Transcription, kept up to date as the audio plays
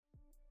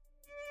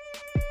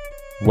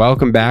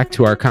Welcome back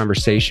to our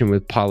conversation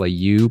with Paula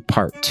Yoo,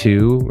 part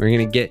 2.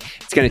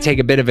 It's going to take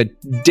a bit of a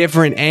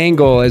different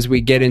angle as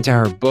we get into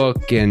her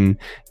book and,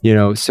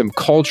 some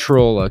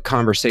cultural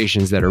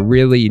conversations that are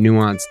really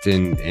nuanced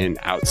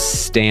and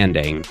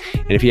outstanding.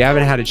 And if you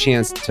haven't had a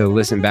chance to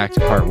listen back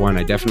to part 1,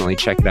 I definitely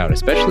check it out,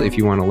 especially if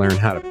you want to learn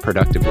how to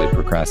productively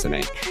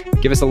procrastinate.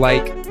 Give us a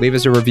like, leave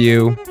us a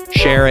review,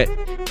 share it,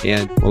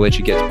 and we'll let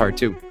you get to part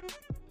 2.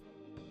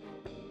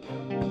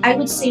 I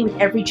would say with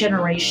every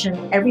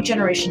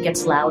generation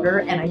gets louder,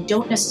 and I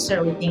don't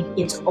necessarily think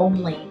it's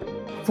only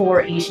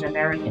for Asian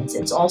Americans.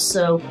 It's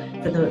also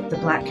for the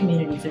Black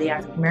community, for the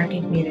African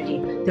American community.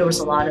 There was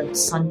a lot of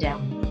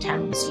sundown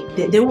towns.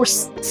 There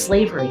was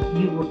slavery.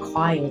 You were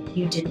quiet.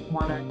 You didn't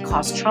want to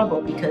cause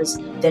trouble because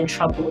then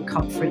trouble would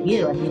come for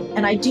you.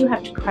 And I do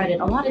have to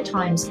credit, a lot of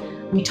times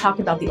we talk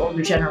about the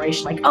older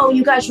generation like, oh,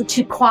 you guys were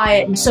too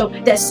quiet, and so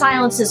that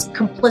silence is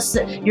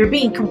complicit. You're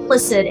being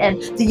complicit,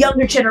 and the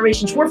younger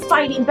generations, we're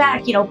fighting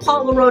back.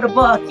 Paula wrote a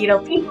book.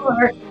 People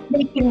are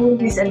making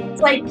movies, and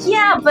it's like,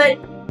 yeah, but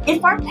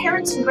if our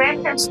parents and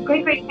grandparents and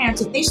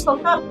great-great-parents, if they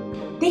spoke up,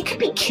 they could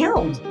be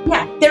killed.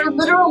 Yeah, their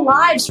literal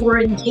lives were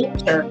in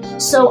danger.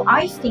 So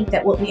I think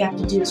that what we have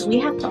to do is we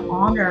have to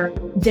honor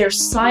their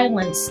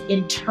silence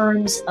in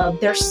terms of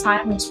their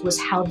silence was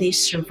how they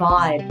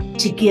survived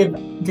to give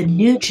the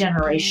new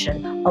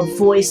generation a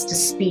voice to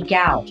speak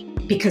out,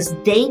 because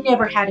they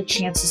never had a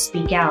chance to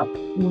speak out.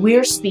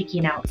 We're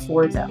speaking out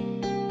for them.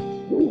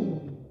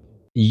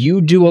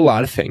 You do a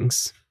lot of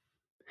things,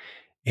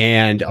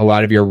 and a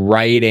lot of your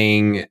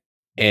writing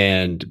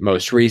and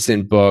most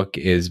recent book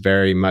is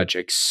very much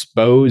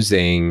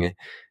exposing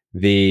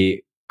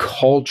the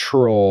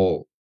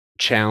cultural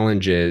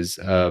challenges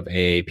of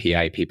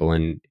AAPI people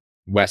in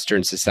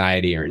Western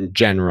society or in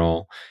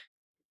general.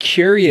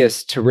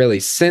 Curious to really,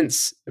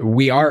 since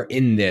we are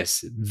in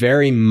this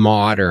very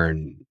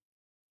modern,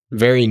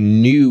 very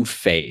new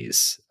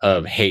phase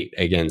of hate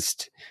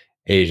against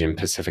Asian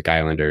Pacific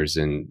Islanders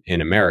in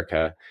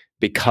America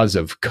because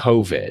of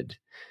COVID,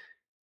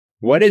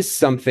 what is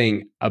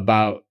something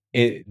about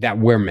that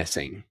we're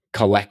missing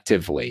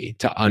collectively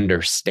to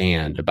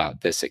understand about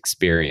this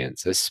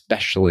experience,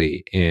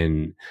 especially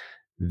in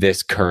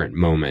this current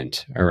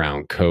moment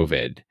around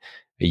COVID,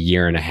 a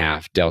year and a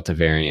half Delta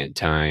variant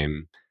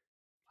time?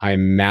 I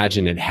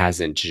imagine it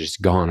hasn't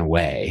just gone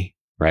away,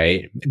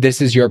 right?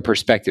 This is your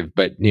perspective,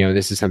 but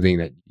this is something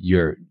that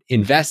you're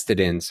invested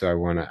in. So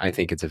I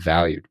think it's a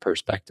valued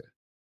perspective.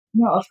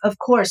 No, of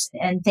course.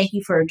 And thank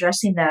you for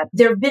addressing that.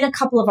 There have been a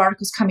couple of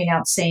articles coming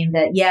out saying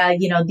that,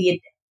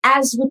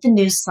 as with the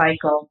news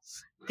cycle,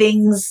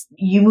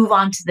 you move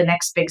on to the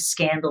next big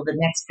scandal, the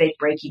next big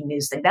breaking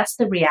news thing. That's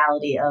the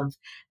reality of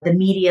the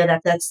media.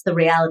 That's the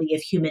reality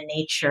of human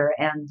nature.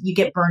 And you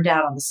get burned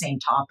out on the same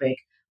topic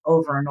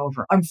over and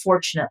over,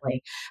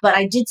 unfortunately. But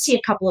I did see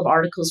a couple of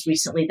articles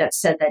recently that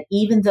said that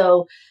even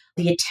though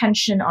the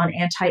attention on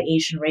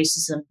anti-Asian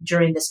racism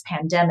during this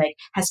pandemic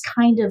has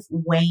kind of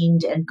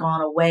waned and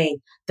gone away,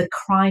 the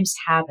crimes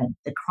haven't.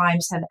 The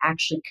crimes have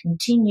actually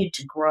continued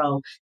to grow.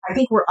 I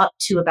think we're up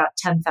to about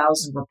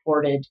 10,000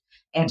 reported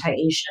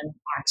anti-Asian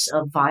acts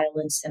of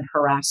violence and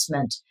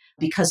harassment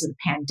because of the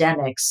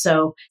pandemic.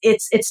 So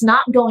it's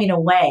not going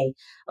away.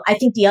 I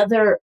think the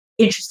other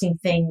interesting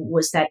thing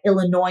was that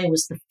Illinois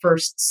was the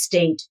first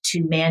state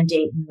to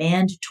mandate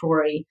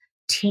mandatory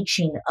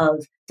teaching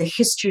of the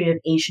history of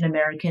Asian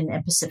American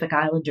and Pacific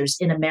Islanders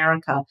in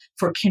America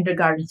for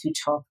kindergarten through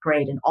 12th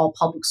grade in all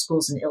public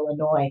schools in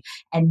Illinois.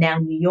 And now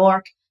New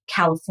York,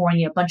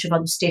 California, a bunch of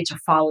other states are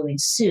following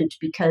suit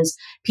because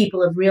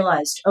people have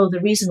realized, the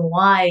reason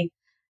why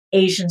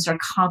Asians are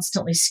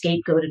constantly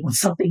scapegoated when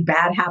something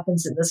bad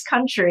happens in this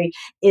country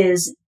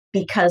is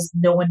because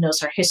no one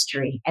knows our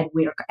history. And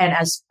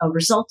as a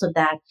result of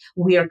that,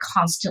 we are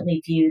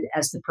constantly viewed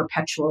as the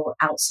perpetual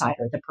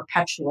outsider, the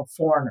perpetual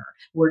foreigner.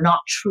 We're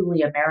not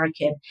truly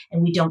American,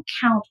 and we don't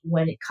count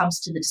when it comes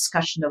to the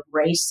discussion of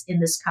race in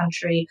this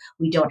country.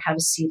 We don't have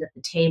a seat at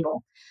the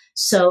table.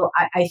 So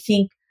I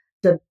think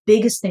the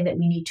biggest thing that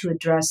we need to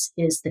address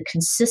is the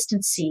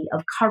consistency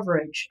of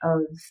coverage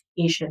of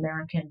Asian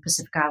American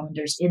Pacific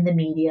Islanders in the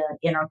media,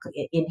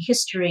 in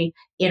history,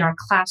 in our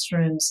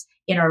classrooms,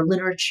 in our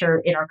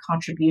literature, in our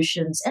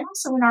contributions, and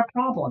also in our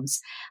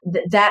problems.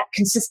 That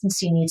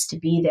consistency needs to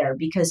be there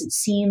because it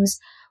seems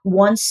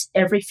once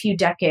every few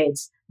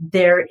decades,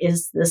 there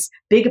is this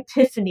big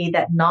epiphany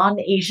that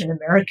non-Asian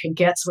America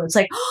gets where it's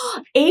like,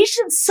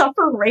 Asians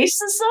suffer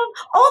racism?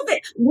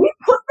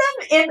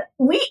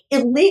 We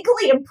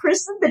illegally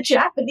imprisoned the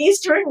Japanese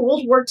during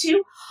World War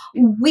II.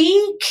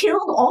 We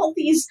killed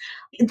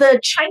the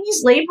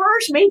Chinese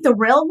laborers made the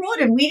railroad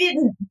and we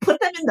didn't put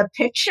them in the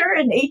picture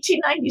in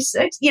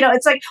 1896.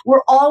 It's like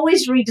we're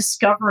always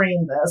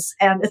rediscovering this.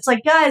 And it's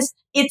like, guys,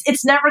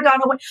 it's never gone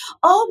away.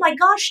 Oh my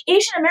gosh,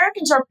 Asian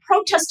Americans are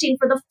protesting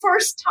for the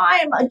first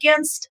time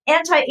against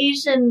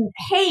anti-Asian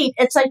hate.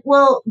 It's like,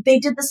 well, they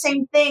did the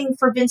same thing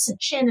for Vincent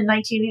Chin in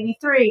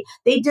 1983.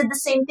 They did the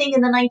same thing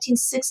in the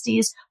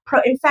 1960s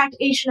In fact,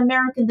 Asian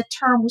American, the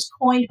term was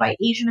coined by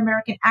Asian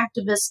American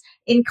activists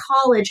in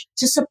college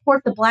to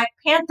support the Black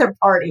Panther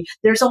Party.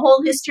 There's a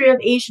whole history of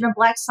Asian and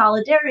Black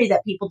solidarity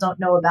that people don't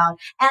know about,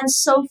 and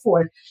so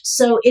forth.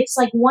 So it's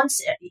like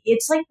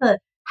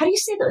how do you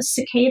say those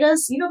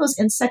cicadas? You know, those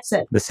insects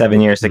that... The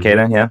 7-year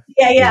cicada, yeah.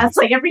 Yeah. It's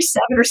like every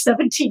 7 or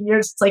 17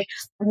 years, it's like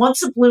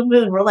once a blue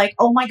moon, we're like,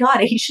 oh my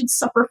God, Asians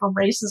suffer from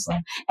racism.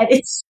 And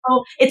it's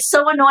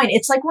so annoying.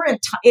 It's like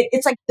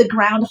it's like the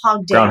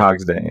Groundhog Day.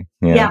 Groundhog's Day.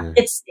 Yeah.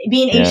 It's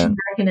being Asian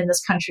American in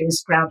this country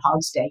is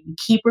Groundhog's Day. You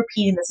keep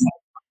repeating the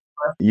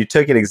same. You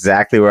took it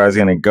exactly where I was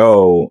going to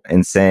go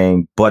and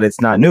saying, but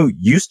it's not new.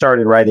 You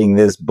started writing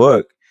this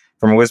book,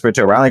 From a Whisper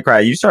to a Rallying Cry.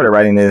 You started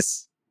writing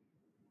this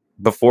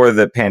before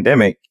the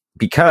pandemic,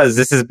 because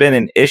this has been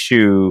an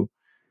issue.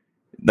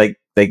 Like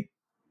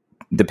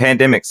the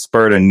pandemic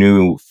spurred a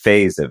new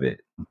phase of it,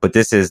 but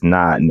this is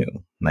not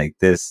new. Like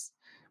this,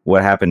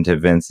 what happened to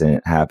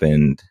Vincent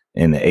happened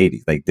in the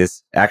 80s. Like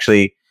this,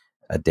 actually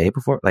a day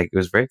before, like it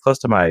was very close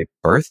to my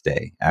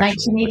birthday,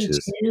 actually.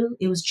 1982.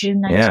 It was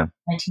June 19th,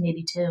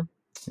 1982.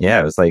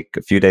 Yeah, it was like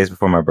a few days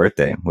before my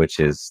birthday,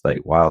 which is like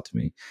wild to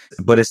me.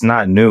 But it's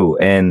not new.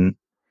 And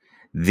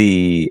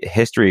the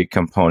history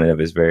component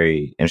of it is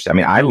very interesting. I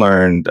mean, I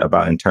learned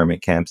about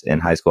internment camps in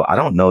high school. I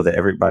don't know that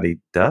everybody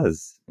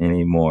does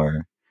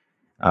anymore.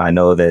 I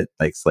know that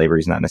like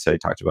slavery is not necessarily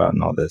talked about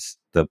in all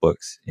the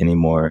books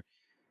anymore.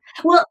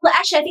 Well,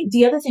 actually, I think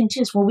the other thing too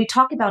is when we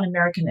talk about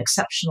American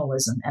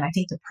exceptionalism, and I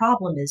think the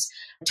problem is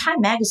Time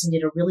Magazine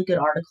did a really good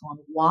article on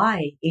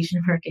why Asian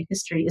American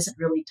history isn't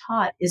really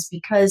taught, is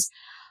because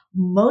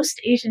most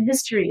Asian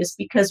history is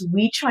because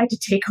we tried to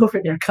take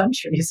over their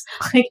countries.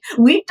 Like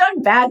we've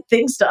done bad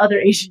things to other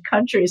Asian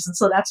countries. And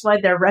so that's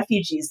why they're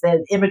refugees,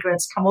 that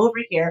immigrants come over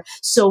here.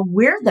 So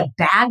we're the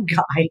bad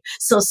guy.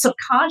 So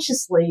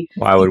subconsciously.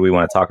 Why would we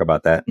want to talk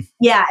about that?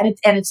 Yeah.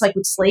 And it's like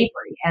with slavery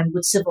and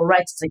with civil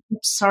rights, it's like,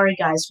 oops, sorry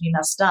guys, we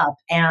messed up.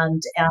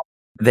 And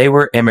they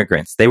were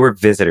immigrants. They were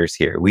visitors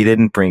here. We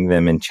didn't bring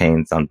them in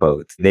chains on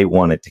boats. They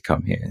wanted to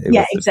come here. It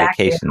was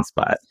exactly. A vacation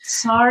spot.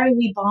 Sorry,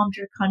 we bombed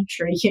your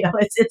country. You know,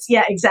 it's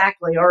yeah,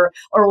 exactly. Or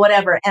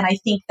whatever. And I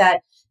think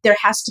that there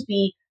has to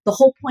be the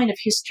whole point of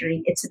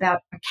history. It's about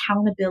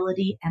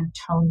accountability and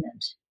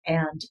atonement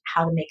and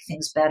how to make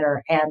things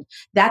better. And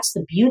that's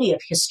the beauty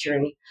of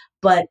history.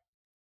 But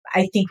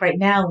I think right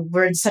now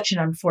we're in such an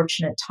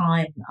unfortunate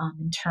time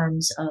in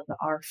terms of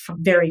our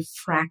very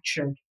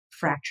fractured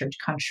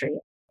country.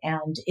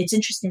 And it's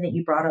interesting that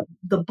you brought up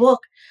the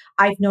book.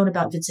 I've known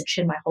about Vincent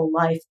Chin my whole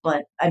life,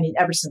 but I mean,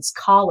 ever since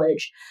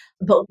college.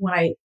 But when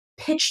I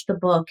pitched the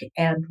book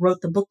and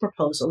wrote the book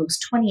proposal, it was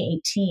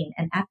 2018.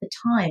 And at the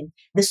time,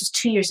 this was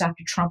 2 years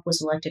after Trump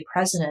was elected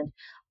president,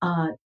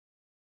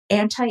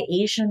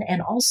 anti-Asian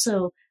and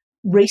also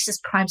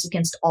racist crimes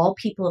against all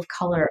people of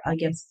color,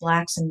 against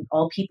Blacks and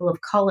all people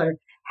of color,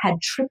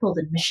 had tripled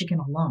in Michigan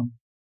alone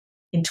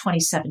in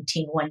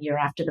 2017, 1 year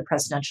after the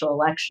presidential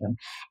election.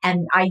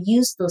 And I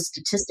used those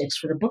statistics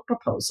for the book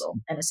proposal.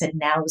 And I said,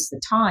 now is the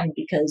time,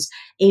 because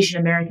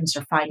Asian Americans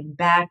are fighting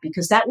back,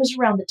 because that was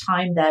around the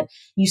time that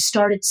you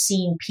started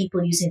seeing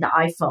people using the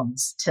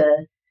iPhones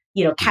to,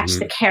 you know, catch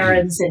the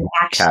Karens and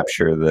actually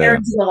capture the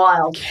Karens in the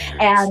wild.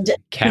 And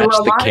catch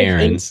the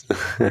Karens.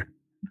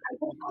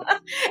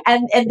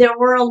 And there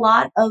were a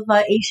lot of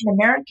Asian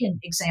American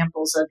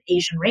examples of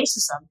Asian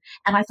racism.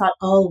 And I thought,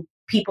 oh,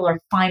 people are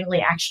finally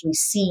actually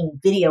seeing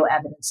video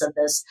evidence of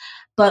this.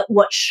 But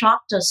what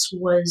shocked us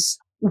was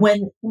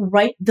when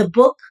the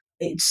book,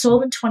 it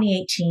sold in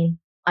 2018.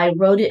 I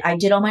wrote it, I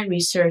did all my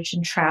research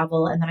and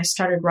travel, and then I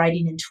started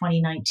writing in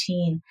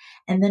 2019.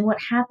 And then what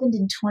happened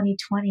in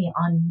 2020,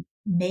 on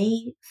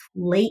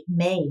late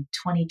May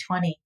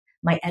 2020,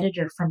 my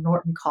editor from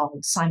Norton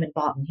called, Simon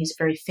Boughton. He's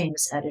a very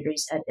famous editor.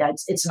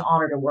 It's an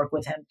honor to work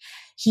with him.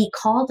 He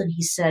called and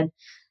he said,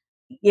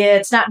 yeah,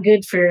 it's not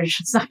good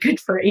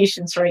for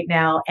Asians right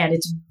now. And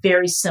it's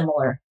very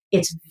similar.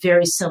 It's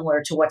very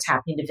similar to what's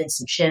happening to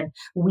Vincent Chin.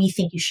 We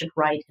think you should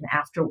write an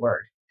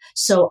afterword.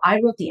 So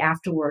I wrote the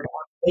afterword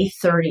on May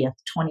 30th,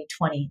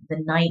 2020,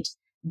 the night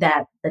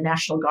that the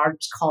National Guard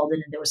was called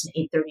in and there was an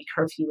 8:30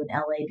 curfew in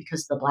LA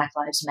because of the Black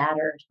Lives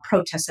Matter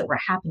protests that were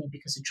happening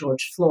because of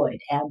George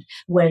Floyd, and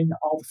when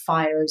all the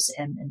fires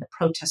and the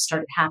protests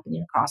started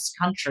happening across the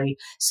country.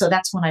 So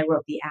that's when I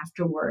wrote the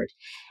afterword.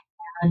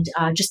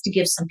 And just to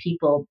give some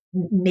people,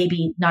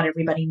 maybe not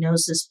everybody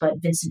knows this,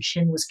 but Vincent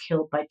Chin was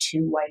killed by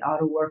 2 white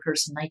auto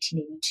workers in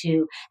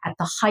 1982 at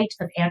the height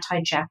of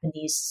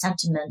anti-Japanese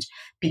sentiment,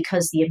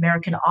 because the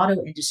American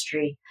auto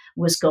industry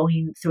was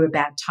going through a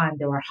bad time.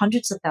 There were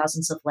hundreds of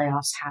thousands of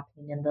layoffs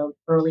happening in the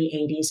early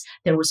 80s.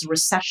 There was a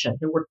recession.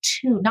 There were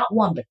 2, not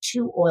 1, but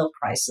 2 oil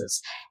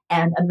crises.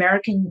 And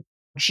American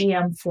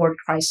GM, Ford,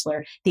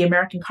 Chrysler, the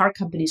American car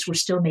companies were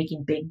still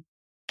making big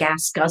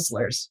gas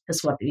guzzlers,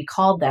 is what we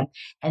called them.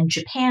 And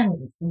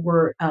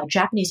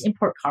Japanese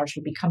import cars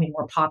were becoming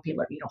more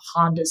popular, you know,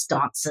 Hondas,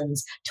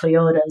 Datsuns,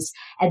 Toyotas.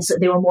 And so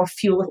they were more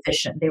fuel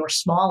efficient. They were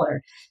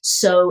smaller.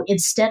 So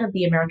instead of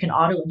the American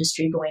auto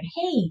industry going,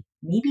 hey,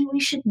 maybe we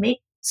should make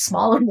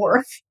smaller,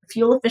 more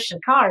fuel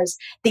efficient cars,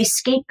 they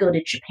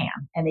scapegoated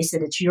Japan and they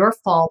said, it's your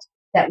fault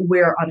that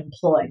we're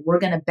unemployed. We're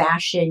going to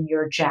bash in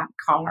your Jap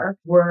car.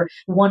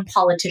 One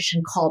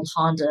politician called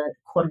Honda,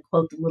 quote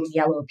unquote, the little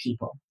yellow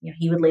people.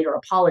 He would later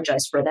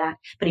apologize for that,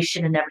 but he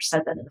should have never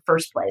said that in the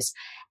first place.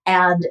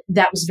 And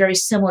that was very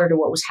similar to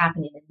what was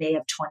happening in May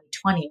of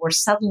 2020, where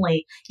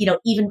suddenly,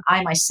 even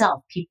I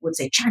myself, people would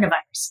say China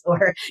virus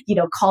or,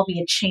 call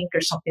me a chink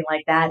or something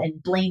like that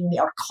and blame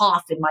me or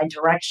cough in my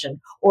direction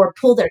or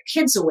pull their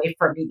kids away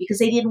from me because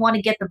they didn't want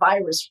to get the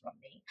virus from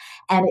me.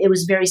 And it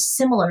was very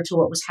similar to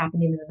what was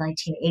happening in the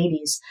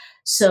 1980s.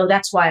 So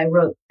that's why I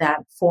wrote that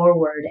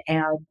forward.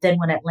 And then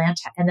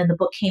then the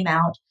book came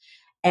out,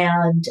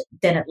 and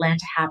then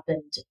Atlanta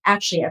happened.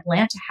 Actually,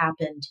 Atlanta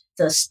happened,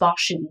 the Spa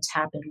shootings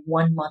happened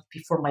 1 month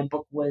before my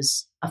book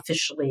was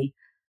officially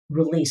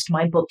released.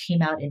 My book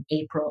came out in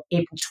April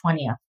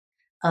 20th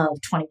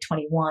of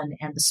 2021,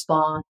 and the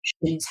Spa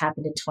shootings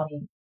happened in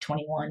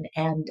 2021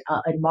 and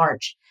in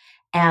March.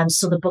 And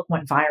so the book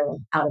went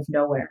viral out of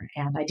nowhere,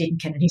 and I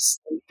didn't get any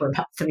sleep for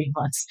about 3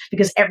 months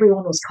because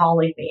everyone was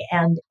calling me.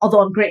 And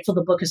although I'm grateful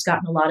the book has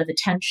gotten a lot of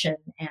attention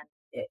and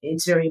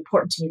it's very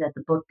important to me that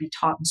the book be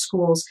taught in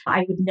schools,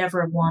 I would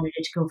never have wanted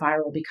it to go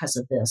viral because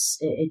of this.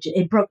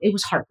 It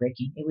was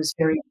heartbreaking. It was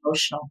very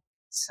emotional.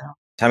 So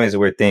timing is a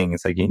weird thing.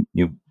 It's like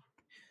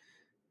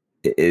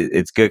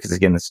it's good because it's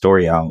getting the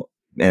story out,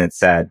 and it's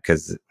sad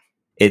because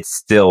it's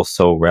still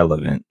so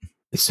relevant.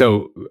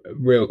 So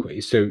real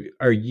quick,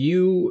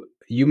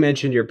 you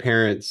mentioned your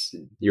parents,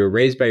 you were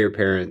raised by your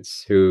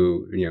parents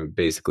who,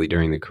 basically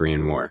during the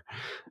Korean War.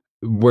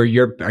 Are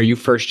you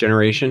first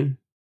generation?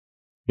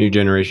 Are you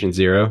generation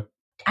zero?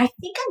 I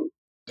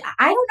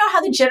don't know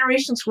how the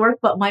generations work,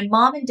 but my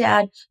mom and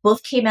dad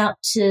both came out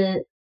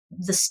to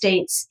the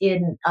States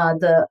in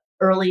the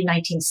early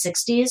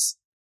 1960s.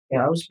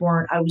 I was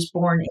born in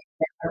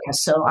America,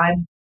 so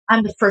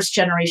I'm the first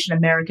generation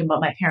American, but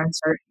my parents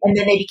and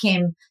then they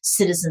became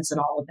citizens and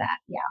all of that.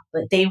 Yeah.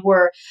 But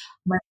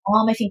my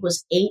mom, I think,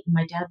 was 8 and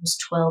my dad was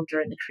 12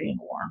 during the Korean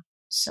War.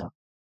 So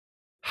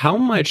how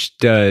much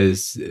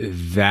does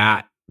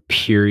that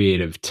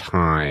period of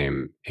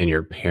time and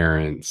your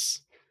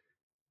parents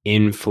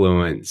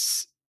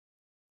influence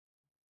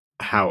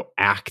how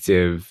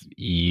active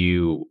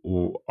you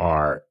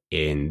are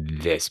in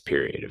this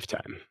period of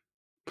time?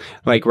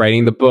 Like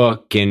writing the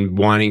book and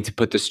wanting to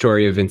put the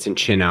story of Vincent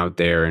Chin out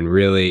there and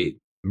really,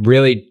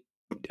 really,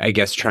 I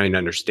guess, trying to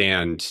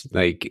understand,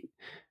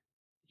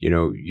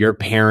 your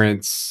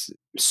parents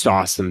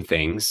saw some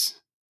things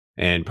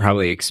and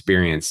probably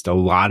experienced a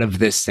lot of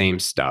this same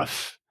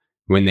stuff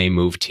when they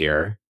moved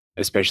here,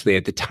 especially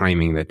at the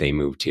timing that they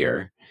moved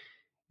here.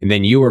 And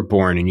then you were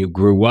born and you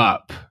grew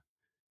up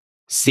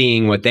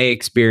seeing what they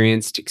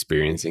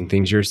experiencing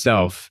things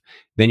yourself.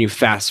 Then you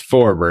fast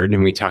forward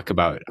and we talk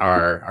about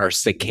our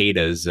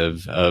cicadas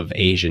of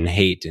Asian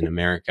hate in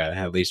America,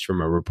 at least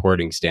from a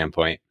reporting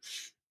standpoint.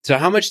 So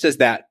how much does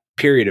that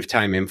period of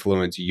time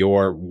influence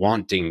your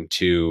wanting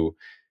to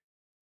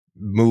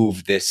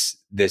move this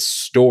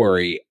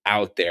story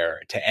out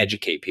there to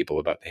educate people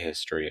about the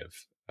history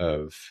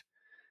of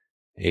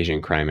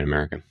Asian crime in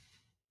America?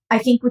 I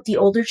think with the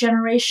older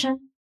generation,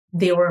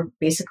 they were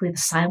basically the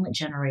silent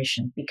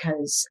generation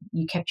because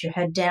you kept your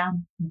head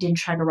down, didn't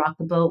try to rock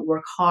the boat,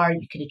 work hard,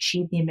 you could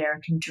achieve the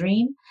American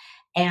dream.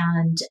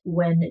 And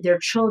when their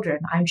children,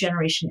 I'm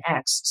Generation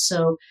X,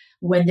 so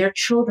when their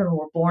children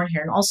were born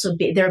here, and also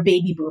there are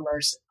baby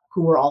boomers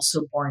who were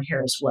also born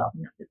here as well.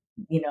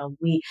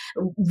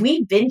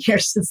 We've been here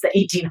since the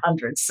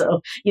 1800s,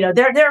 so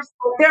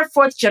they're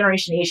fourth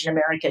generation Asian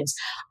Americans.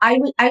 I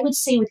would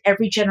say with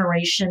every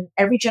generation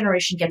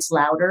gets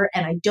louder,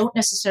 and I don't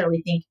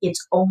necessarily think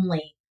it's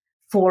only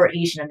for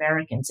Asian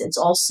Americans. It's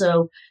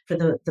also for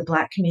the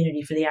Black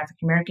community, for the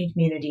African American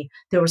community.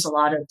 There was a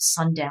lot of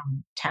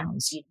sundown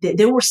towns.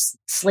 There was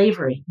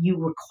slavery. You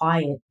were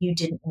quiet. You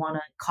didn't want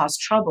to cause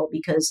trouble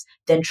because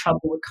then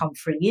trouble would come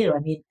for you.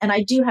 And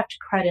I do have to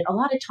credit, a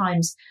lot of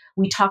times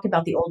we talk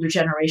about the older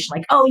generation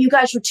like, oh, you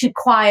guys were too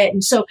quiet.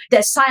 And so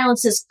that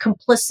silence is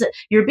complicit.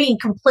 You're being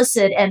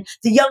complicit. And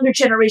the younger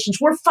generations,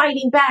 we're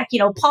fighting back.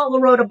 Paula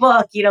wrote a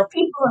book,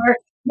 people are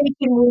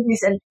making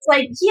movies. And it's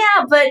like,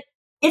 yeah, but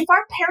if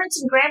our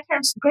parents and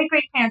grandparents,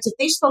 great-great-parents, if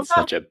they spoke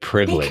up, such a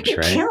privilege, they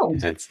could right? be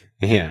killed.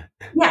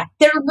 Yeah,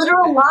 their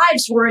literal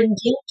lives were in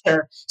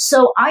danger.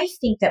 So I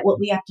think that what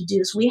we have to do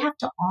is we have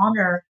to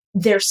honor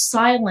their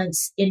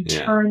silence in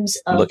terms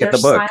of look their at the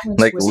book.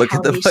 silence was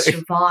how they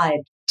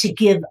survived to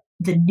give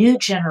the new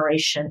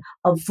generation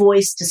a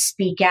voice to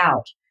speak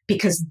out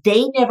because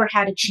they never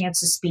had a chance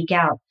to speak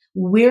out.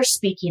 We're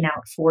speaking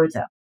out for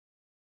them.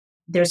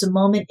 There's a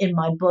moment in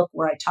my book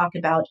where I talk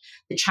about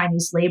the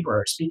Chinese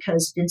laborers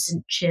because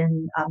Vincent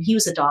Chin, he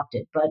was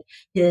adopted, but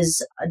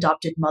his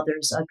adopted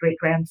mother's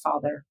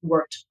great-grandfather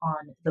worked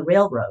on the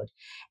railroad.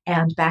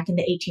 And back in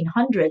the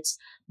 1800s,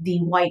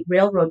 the white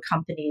railroad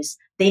companies,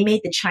 they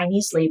made the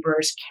Chinese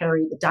laborers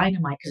carry the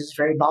dynamite because it was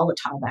very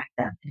volatile back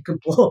then. It could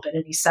blow up at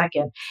any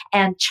second.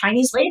 And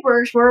Chinese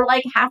laborers were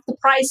like half the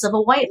price of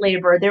a white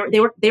laborer.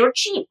 They were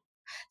cheap.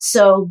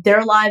 So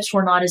their lives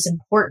were not as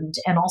important.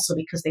 And also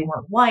because they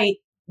weren't white,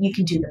 you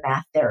can do the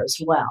math there as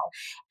well.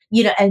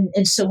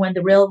 And so when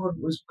the railroad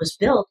was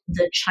built,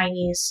 the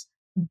Chinese,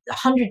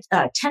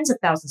 tens of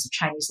thousands of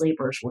Chinese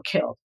laborers were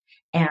killed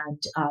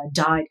and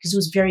died because it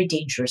was very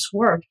dangerous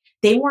work.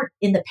 They weren't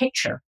in the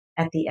picture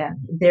at the end.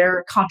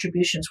 Their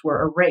contributions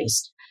were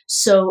erased.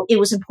 So it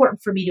was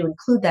important for me to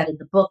include that in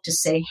the book to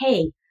say,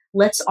 hey,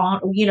 were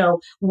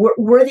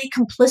they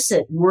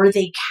complicit? Were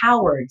they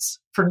cowards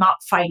for not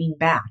fighting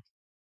back?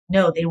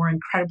 No, they were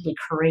incredibly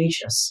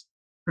courageous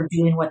for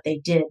doing what they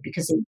did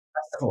because they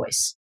expressed the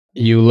voice.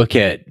 You look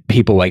at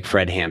people like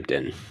Fred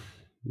Hampton,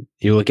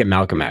 you look at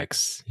Malcolm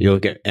X, you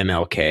look at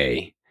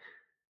MLK.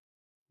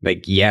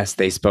 Like, yes,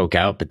 they spoke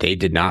out, but they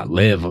did not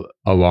live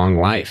a long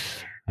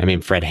life. I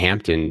mean, Fred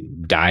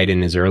Hampton died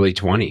in his early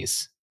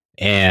 20s.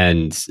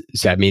 And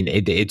so, I mean,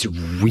 it's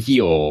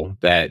real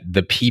that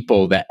the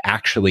people that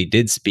actually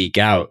did speak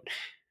out,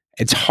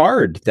 it's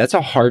hard. That's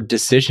a hard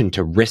decision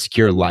to risk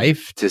your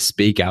life to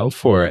speak out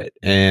for it.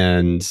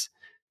 And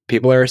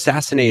people are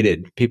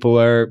assassinated. People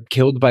are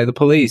killed by the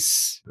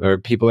police, or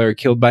people are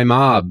killed by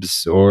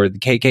mobs or the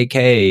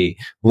KKK,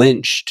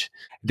 lynched.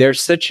 There's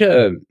such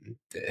a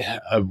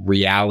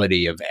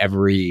reality of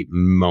every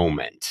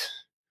moment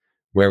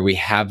where we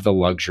have the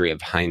luxury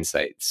of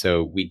hindsight.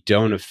 So we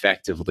don't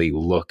effectively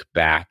look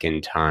back in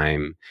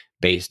time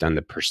based on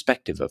the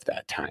perspective of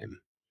that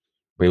time.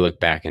 We look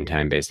back in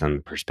time based on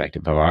the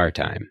perspective of our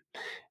time.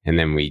 And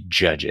then we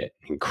judge it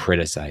and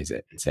criticize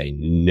it and say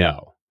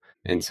no.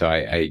 And so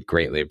I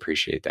greatly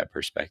appreciate that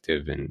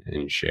perspective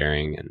and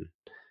sharing. And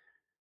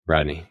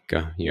Rodney,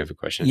 go. You have a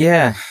question?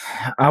 Yeah,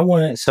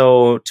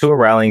 so to a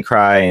rallying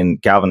cry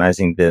and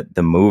galvanizing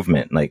the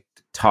movement, like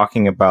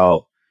talking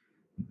about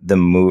the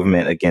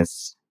movement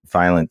against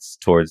violence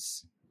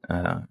towards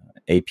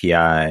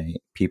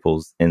API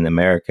peoples in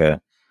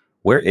America.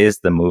 Where is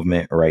the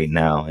movement right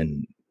now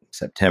in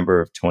September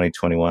of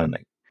 2021?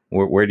 Like,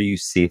 where do you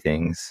see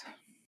things?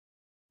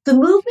 The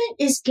movement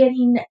is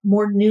getting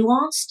more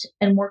nuanced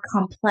and more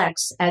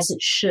complex, as it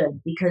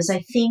should, because I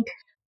think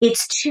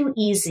it's too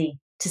easy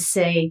to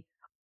say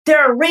there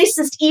are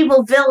racist,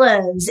 evil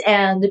villains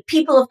and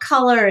people of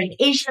color and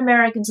Asian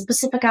Americans and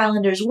Pacific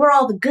Islanders. We're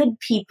all the good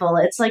people.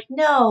 It's like,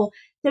 no,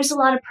 there's a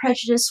lot of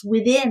prejudice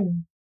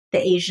within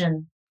the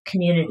Asian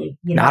community.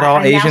 Not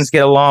all Asians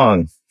get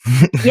along.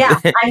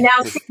 I'm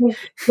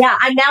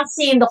now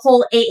seeing the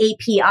whole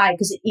AAPI,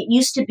 because it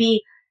used to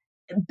be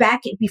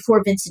back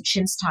before Vincent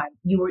Chin's time,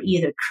 you were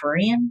either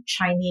Korean,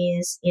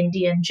 Chinese,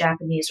 Indian,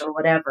 Japanese, or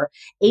whatever.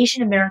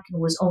 Asian American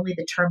was only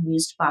the term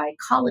used by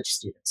college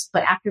students.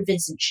 But after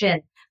Vincent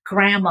Chin,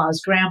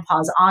 grandmas,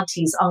 grandpas,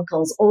 aunties,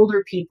 uncles,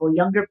 older people,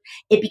 younger,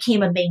 it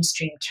became a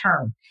mainstream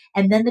term.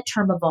 And then the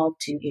term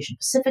evolved to Asian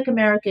Pacific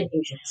American,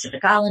 Asian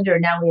Pacific Islander.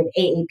 Now we have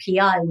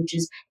AAPI, which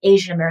is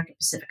Asian American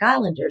Pacific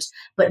Islanders.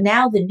 But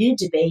now the new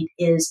debate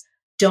is,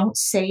 don't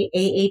say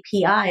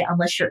AAPI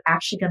unless you're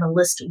actually going to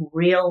list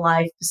real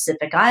life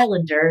Pacific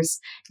Islanders,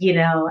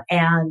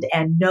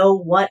 and know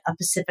what a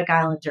Pacific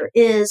Islander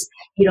is,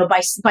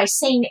 by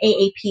saying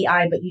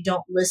AAPI, but you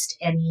don't list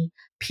any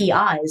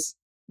PIs.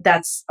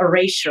 That's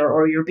erasure,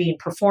 or you're being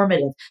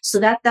performative. So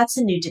that's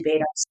a new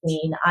debate I'm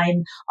seeing.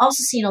 I'm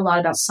also seeing a lot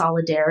about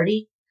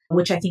solidarity,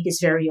 which I think is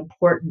very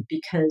important,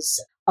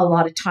 because a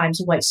lot of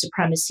times white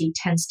supremacy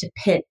tends to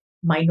pit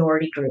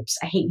minority groups.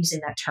 I hate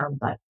using that term,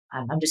 but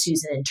I'm just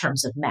using it in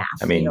terms of math.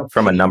 I mean,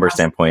 from a number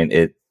standpoint,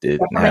 it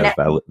has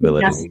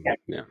validity.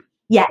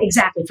 Yeah,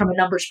 exactly. From a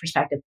numbers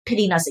perspective,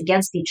 pitting us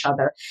against each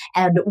other.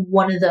 And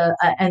one of the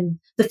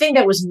thing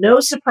that was no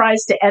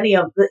surprise to any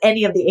of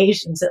the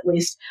Asians, at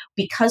least,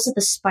 because of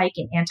the spike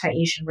in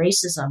anti-Asian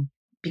racism,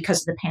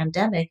 because of the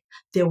pandemic,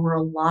 there were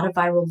a lot of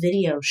viral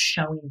videos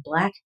showing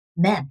Black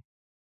men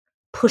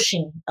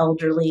pushing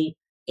elderly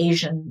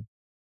Asian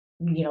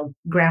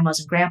grandmas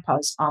and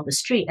grandpas on the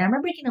street. And I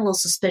remember getting a little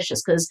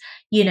suspicious because,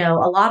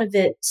 a lot of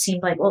it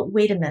seemed like, well,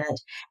 wait a minute.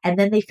 And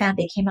then they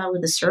came out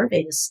with a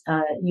survey, this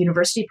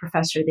university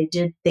professor,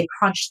 they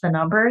crunched the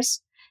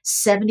numbers.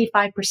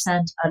 75%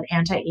 of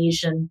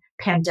anti-Asian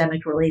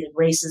pandemic related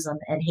racism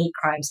and hate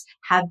crimes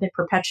have been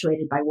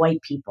perpetuated by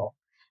white people.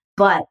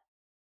 But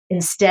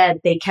instead,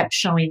 they kept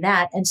showing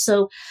that. And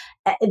so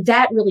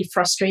that really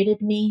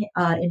frustrated me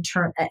and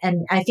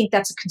I think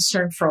that's a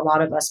concern for a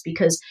lot of us,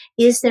 because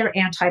is there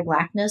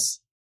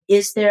anti-Blackness?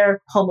 Is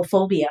there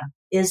homophobia?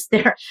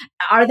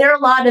 Are there a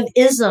lot of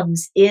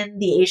isms in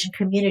the Asian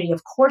community?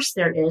 Of course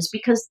there is,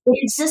 because it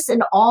exists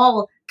in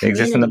all communities.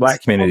 They exist in the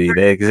Black community.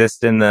 They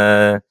exist in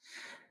the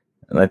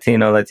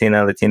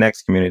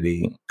Latinx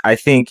community. I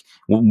think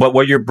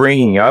what you're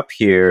bringing up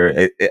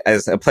here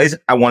as a place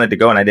I wanted to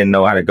go and I didn't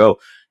know how to go.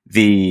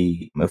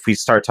 If we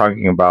start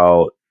talking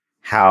about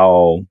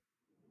how,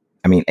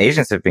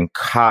 Asians have been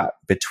caught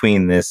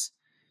between this,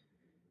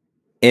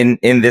 in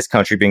this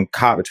country, being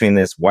caught between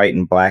this white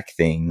and Black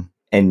thing,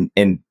 and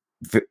we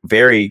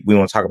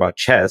want to talk about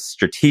chess,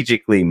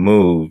 strategically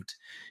moved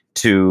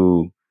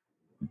to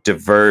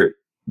divert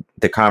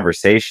the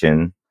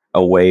conversation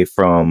away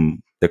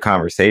from the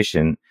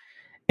conversation.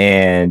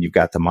 And you've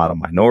got the model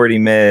minority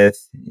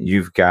myth.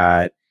 You've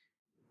got,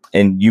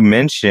 and you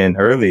mentioned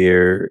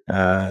earlier,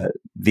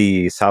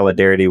 the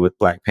solidarity with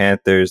Black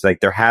Panthers. Like,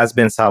 there has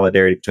been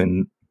solidarity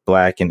between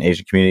Black and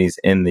Asian communities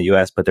in the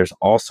US, but there's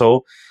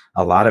also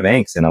a lot of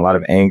angst and a lot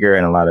of anger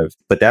and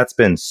but that's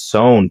been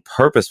sown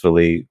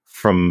purposefully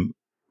from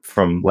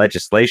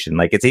legislation.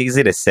 Like, it's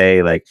easy to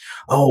say, like,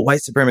 oh,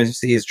 white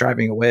supremacy is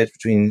driving a wedge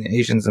between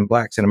Asians and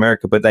Blacks in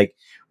America. But like,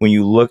 when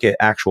you look at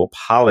actual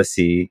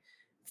policy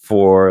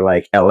for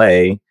like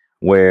LA,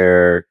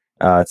 where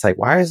it's like,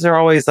 why is there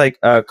always like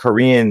a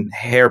Korean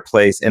hair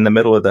place in the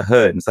middle of the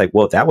hood? And it's like,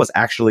 well, that was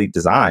actually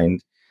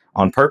designed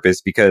on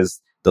purpose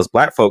because those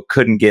Black folk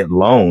couldn't get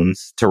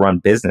loans to run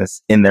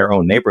business in their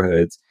own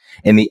neighborhoods.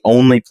 And the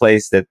only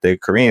place that the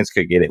Koreans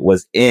could get it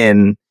was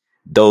in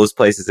those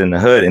places in the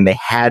hood, and they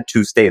had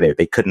to stay there.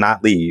 They could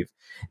not leave.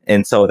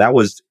 And so that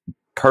was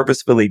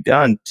purposefully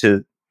done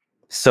to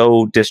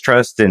sow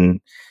distrust and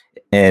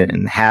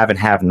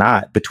have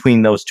not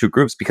between those two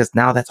groups, because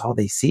now that's all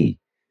they see.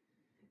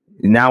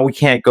 Now we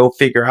can't go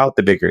figure out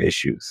the bigger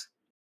issues.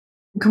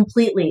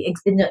 Completely.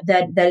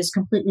 That is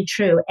completely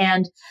true.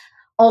 And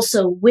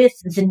also with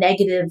the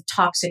negative,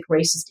 toxic,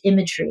 racist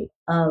imagery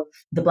of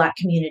the Black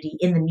community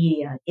in the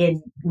media,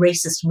 in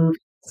racist movies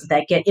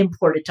that get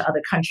imported to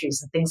other countries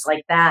and things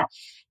like that,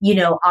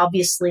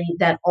 obviously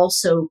that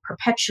also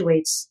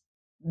perpetuates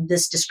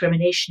this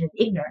discrimination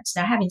and ignorance.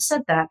 Now, having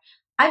said that,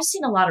 I've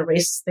seen a lot of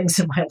racist things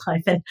in my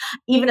life. And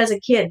even as a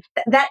kid,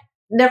 that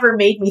never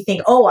made me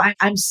think, oh,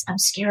 I'm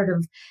scared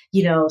of,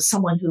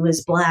 someone who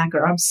is Black,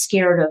 or I'm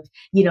scared of,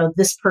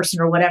 this person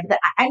or whatever. That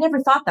I never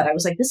thought that. I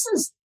was like, this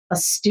is a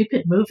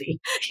stupid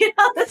movie.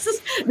 This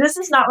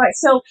is not right.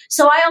 So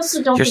I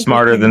also don't. You're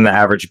smarter than the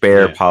average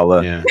bear, yeah,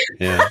 Paula.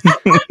 Yeah.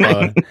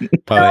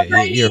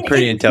 Paula, you're a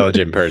pretty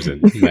intelligent person.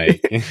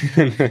 Like.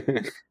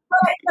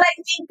 But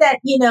I think that,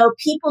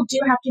 people do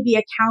have to be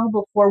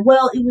accountable for,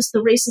 well, it was the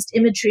racist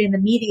imagery in the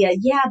media.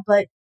 Yeah,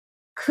 but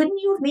couldn't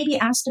you have maybe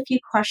asked a few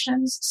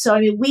questions? So,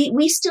 I mean,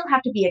 we still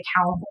have to be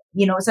accountable.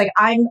 It's like,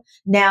 I'm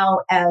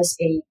now as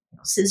a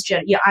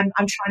cisgender, I'm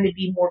trying to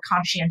be more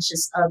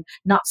conscientious of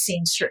not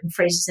saying certain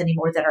phrases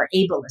anymore that are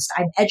ableist.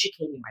 I'm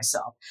educating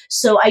myself.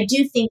 So I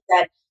do think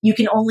that you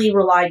can only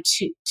rely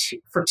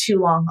for too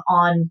long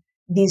on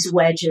these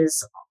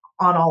wedges,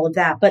 on all of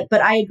that.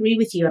 But I agree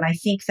with you. And I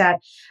think that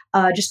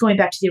just going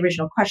back to the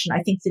original question,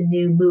 I think the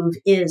new move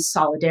is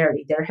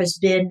solidarity. There has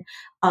been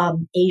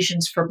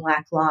Asians for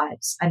Black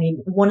Lives. I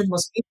mean, one of the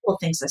most beautiful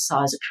things I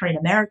saw as a Korean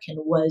American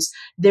was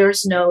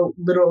there's no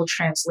literal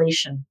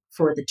translation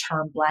for the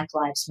term Black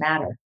Lives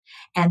Matter.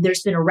 And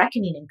there's been a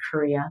reckoning in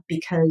Korea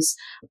because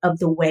of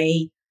the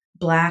way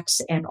Blacks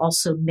and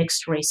also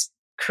mixed race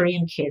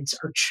Korean kids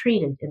are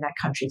treated in that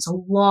country. It's a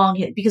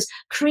long, because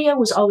Korea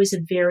was always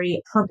it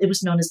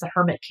was known as the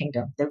Hermit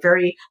Kingdom. They're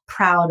very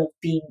proud of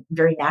being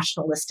very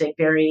nationalistic,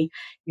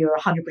 you're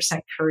 100%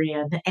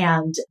 Korean.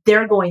 And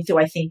they're going through,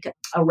 I think,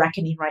 a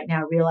reckoning right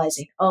now,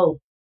 realizing, oh,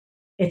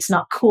 it's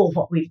not cool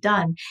what we've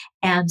done.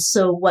 And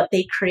so what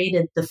they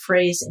created, the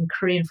phrase in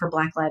Korean for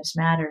Black Lives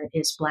Matter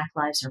is Black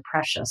lives are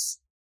precious.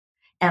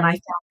 And I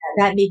found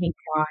that made me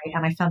cry.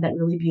 And I found that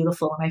really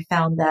beautiful. And I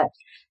found that,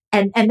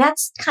 and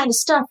that's kind of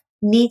stuff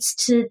needs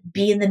to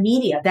be in the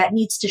media. That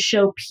needs to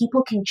show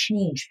people can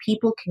change,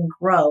 people can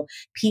grow,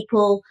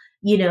 people,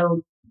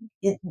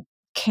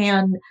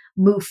 can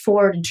move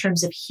forward in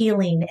terms of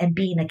healing and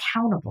being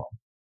accountable.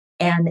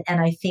 And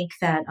I think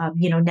that,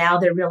 now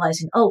they're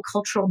realizing, oh,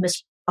 cultural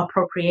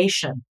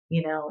misappropriation,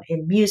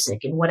 in music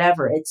and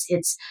whatever.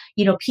 It's,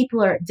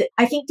 people are,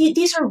 I think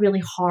these are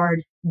really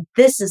hard.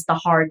 This is the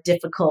hard,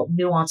 difficult,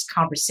 nuanced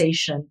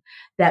conversation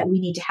that we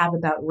need to have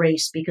about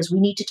race, because we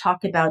need to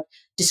talk about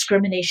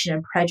discrimination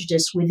and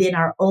prejudice within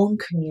our own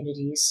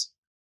communities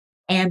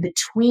and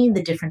between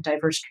the different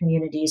diverse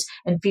communities,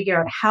 and figure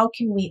out how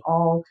can we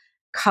all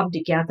come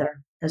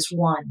together as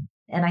one.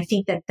 And I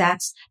think that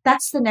that's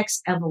the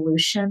next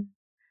evolution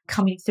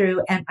coming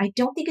through. And I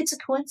don't think it's a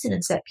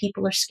coincidence that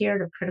people are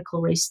scared of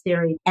critical race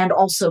theory and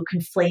also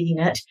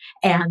conflating it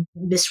and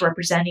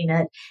misrepresenting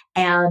it.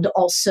 And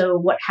also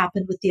what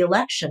happened with the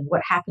election,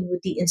 what happened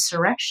with the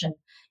insurrection,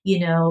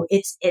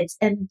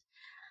 and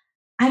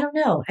I don't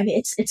know. I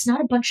mean, it's not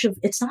a bunch of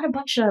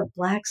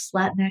Blacks,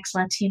 Latinx,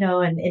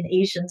 Latino, and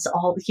Asians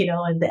all,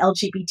 and the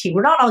LGBT.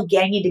 We're not all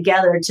ganging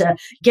together to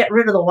get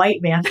rid of the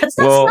white man. That's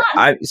well, not.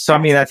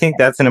 I think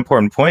that's an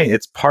important point.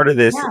 It's part of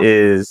this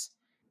is,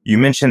 you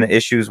mentioned the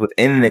issues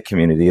within the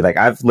community. Like,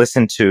 I've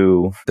listened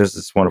to, there's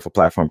this wonderful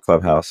platform,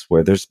 Clubhouse,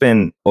 where there's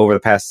been over the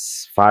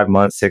past 5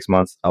 months, 6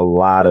 months, a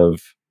lot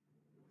of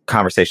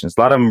conversations.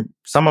 A lot of them,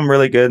 some of them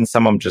really good, and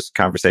some of them just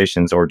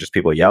conversations or just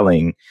people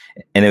yelling.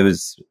 And it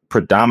was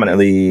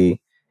predominantly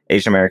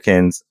Asian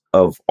Americans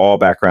of all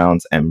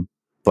backgrounds and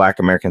Black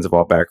Americans of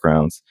all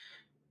backgrounds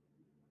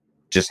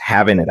just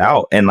having it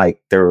out. And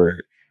like,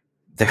 there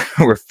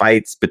were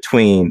fights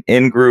between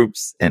in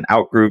groups and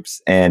out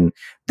groups. And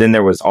then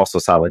there was also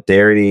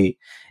solidarity.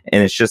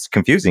 And it's just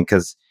confusing,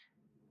 because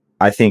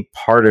I think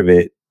part of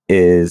it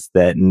is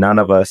that none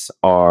of us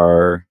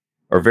are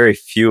or very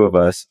few of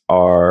us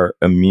are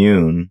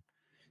immune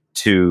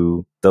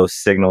to those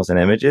signals and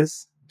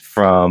images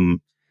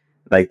from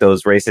like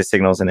those racist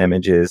signals and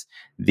images,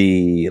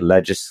 the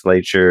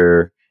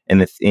legislature and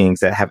the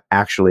things that have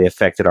actually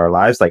affected our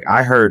lives. Like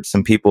I heard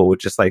some people with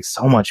just like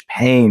so much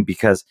pain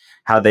because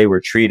how they were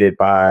treated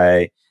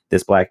by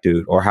this Black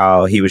dude or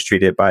how he was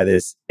treated by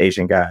this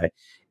Asian guy.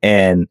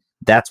 And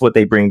that's what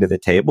they bring to the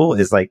table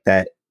is like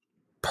that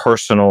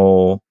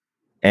personal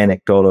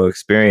anecdotal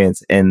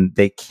experience. And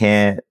they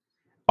can't,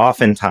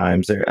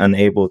 oftentimes they're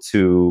unable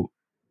to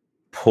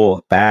pull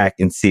it back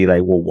and see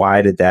like, well,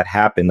 why did that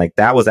happen? Like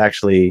that was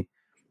actually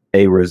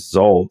a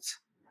result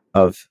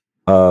of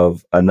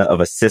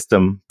a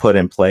system put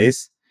in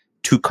place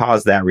to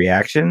cause that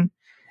reaction.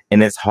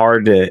 And it's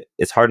hard to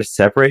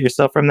separate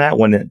yourself from that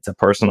when it's a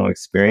personal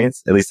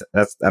experience. At least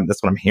that's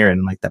what I'm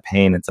hearing, like the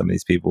pain in some of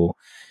these people.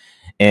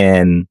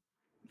 And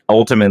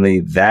ultimately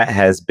that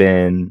has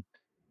been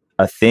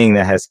a thing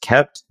that has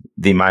kept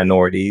the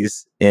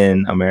minorities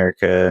in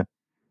America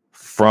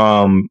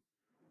from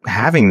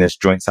having this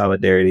joint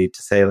solidarity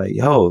to say like,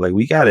 yo, like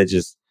we gotta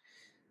just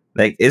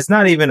like, it's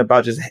not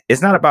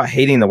about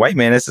hating the white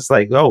man. It's just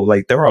like, oh,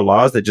 like there are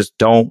laws that just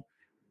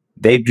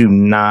they do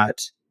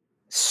not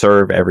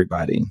serve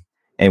everybody.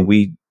 And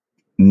we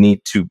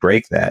need to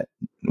break that.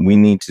 We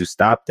need to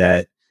stop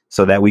that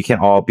so that we can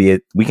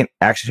we can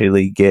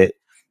actually get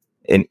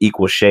an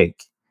equal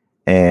shake.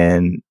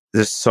 And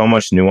there's so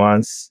much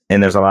nuance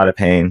and there's a lot of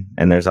pain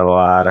and there's a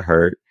lot of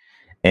hurt.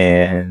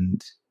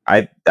 And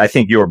I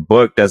think your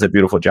book does a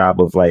beautiful job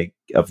of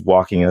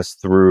walking us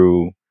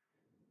through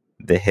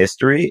the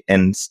history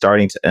and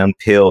starting to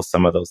unpeel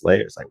some of those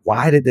layers. Like,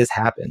 why did this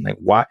happen? Like,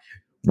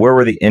 where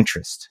were the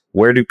interests?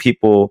 Why do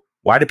people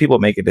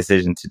make a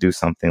decision to do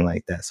something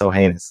like that? So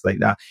heinous, like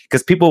that.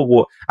 Because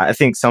I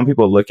think some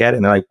people look at it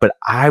and they're like, but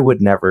I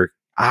would never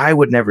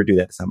do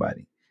that to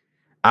somebody.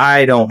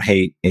 I don't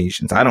hate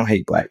Asians. I don't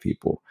hate Black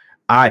people.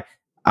 I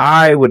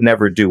would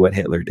never do what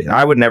Hitler did.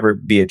 I would never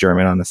be a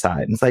German on the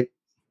side. And it's like,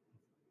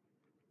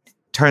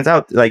 turns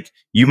out like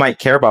you might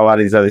care about a lot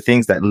of these other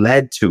things that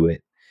led to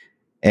it.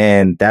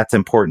 And that's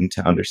important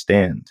to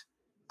understand.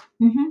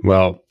 Mm-hmm.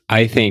 Well,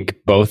 I think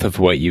both of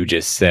what you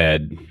just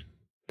said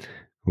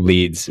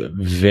leads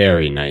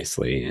very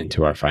nicely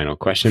into our final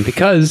question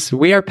because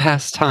we are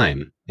past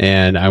time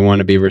and I want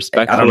to be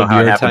respectful of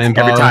your time,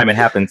 Paula. Every time it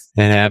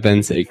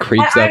happens. It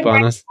creeps up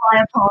on us.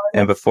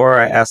 And before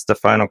I ask the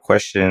final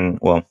question,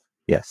 well,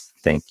 yes,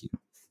 thank you.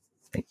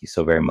 Thank you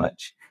so very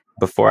much.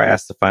 Before I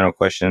ask the final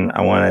question,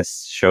 I want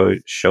to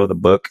show the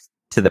book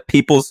to the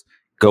peoples.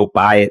 Go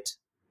buy it.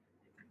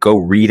 Go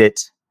read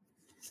it.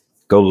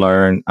 Go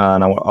learn.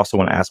 And I also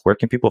want to ask, where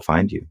can people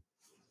find you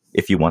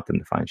if you want them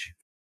to find you?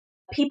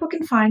 People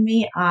can find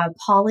me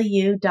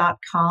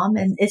paulayu.com,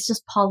 and it's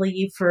just Paula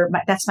Yu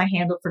that's my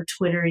handle for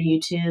Twitter,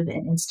 YouTube,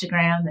 and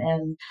Instagram,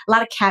 and a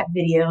lot of cat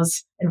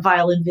videos and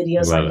violin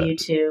videos on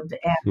YouTube.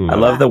 And, I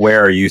love the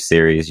Where Are You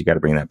series. You got to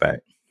bring that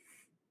back.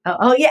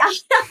 Oh yeah,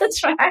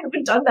 that's right. I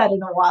haven't done that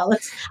in a while.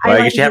 I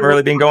guess you haven't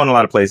really been going a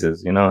lot of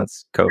places. You know,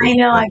 it's COVID. I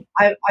know.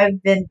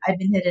 I've been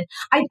hidden.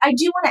 I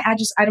do want to add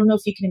I don't know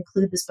if you can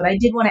include this, but I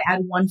did want to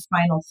add one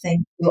final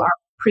thing to our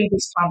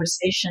previous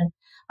conversation.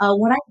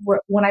 When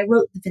I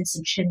wrote the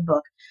Vincent Chin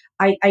book,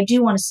 I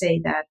do want to say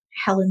that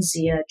Helen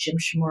Zia, Jim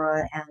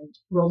Shimura, and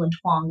Roland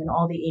Huang, and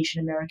all the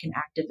Asian American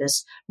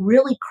activists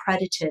really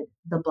credited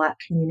the Black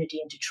community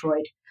in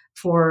Detroit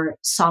for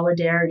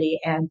solidarity,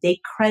 and they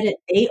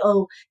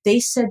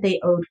said they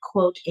owed,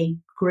 quote, a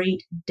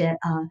great debt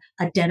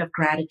of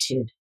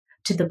gratitude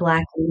to the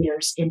Black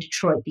leaders in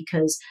Detroit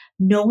because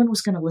no one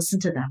was going to listen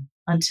to them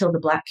until the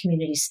Black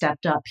community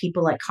stepped up.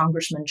 People like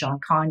Congressman John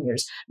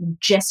Conyers,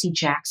 Jesse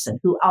Jackson,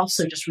 who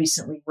also just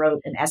recently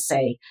wrote an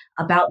essay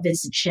about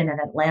Vincent Chin in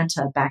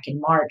Atlanta back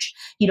in March.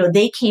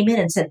 They came in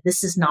and said,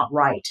 this is not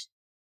right.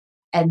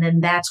 And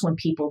then that's when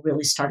people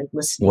really started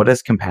listening. What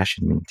does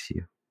compassion mean to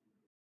you?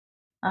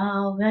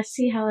 Oh, let's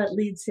see how it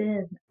leads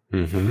in.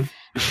 Mm-hmm.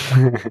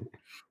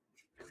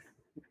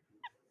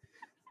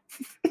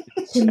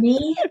 To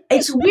me,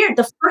 it's weird.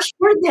 The first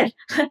word that...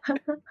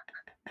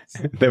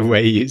 The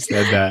way you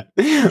said that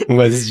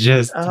was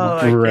just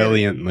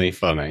brilliantly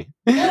funny.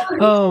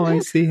 Oh, I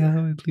see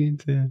how it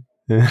leads in.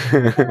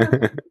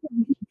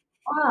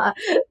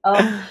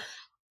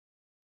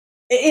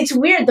 It's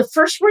weird. The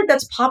first word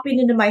that's popping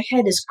into my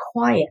head is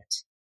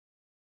quiet.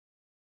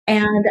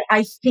 And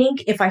I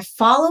think if I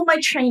follow my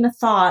train of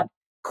thought,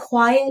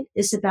 quiet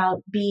is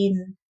about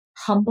being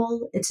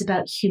humble. It's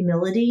about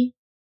humility.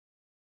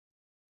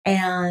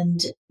 And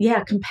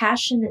yeah,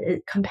 compassion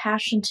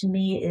to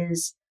me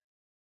is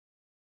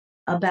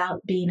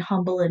about being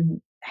humble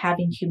and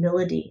having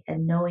humility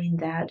and knowing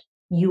that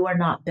you are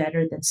not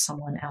better than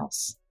someone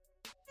else.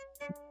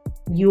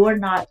 You are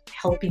not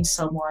helping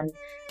someone.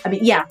 I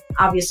mean, yeah,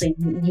 obviously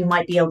you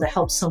might be able to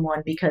help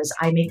someone because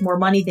I make more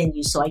money than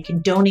you, so I can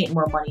donate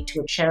more money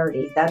to a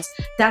charity.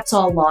 That's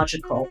all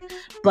logical.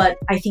 But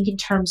I think in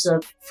terms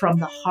of from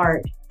the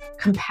heart,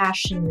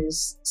 compassion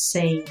is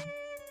saying,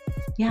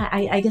 Yeah,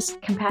 I guess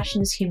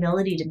compassion is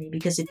humility to me,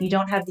 because if you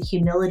don't have the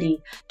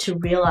humility to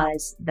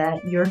realize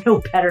that you're no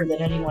better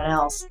than anyone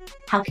else,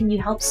 how can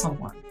you help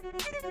someone?